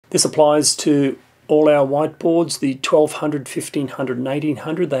This applies to all our whiteboards, the 1200, 1500 and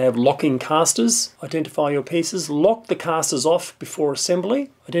 1800. They have locking casters. Identify your pieces, lock the casters off before assembly.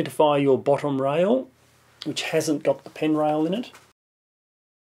 Identify your bottom rail, which hasn't got the pen rail in it.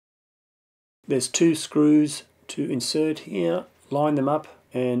 There's 2 screws to insert here. Line them up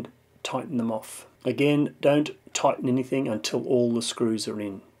and tighten them off. Again, don't tighten anything until all the screws are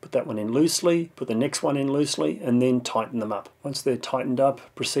in. Put that one in loosely, put the next one in loosely, and then tighten them up. Once they're tightened up,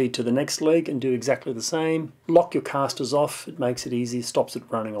 proceed to the next leg and do exactly the same. Lock your casters off, it makes it easy, stops it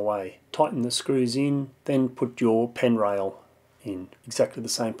running away. Tighten the screws in, then put your pen rail in. Exactly the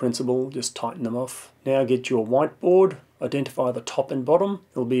same principle, just tighten them off. Now get your whiteboard, identify the top and bottom.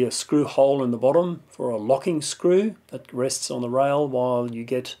 There'll be a screw hole in the bottom for a locking screw that rests on the rail while you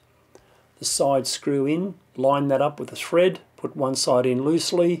get the side screw in. Line that up with a thread, put one side in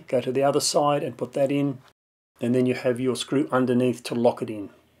loosely, go to the other side and put that in, and then you have your screw underneath to lock it in.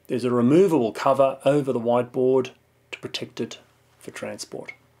 There's a removable cover over the whiteboard to protect it for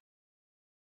transport.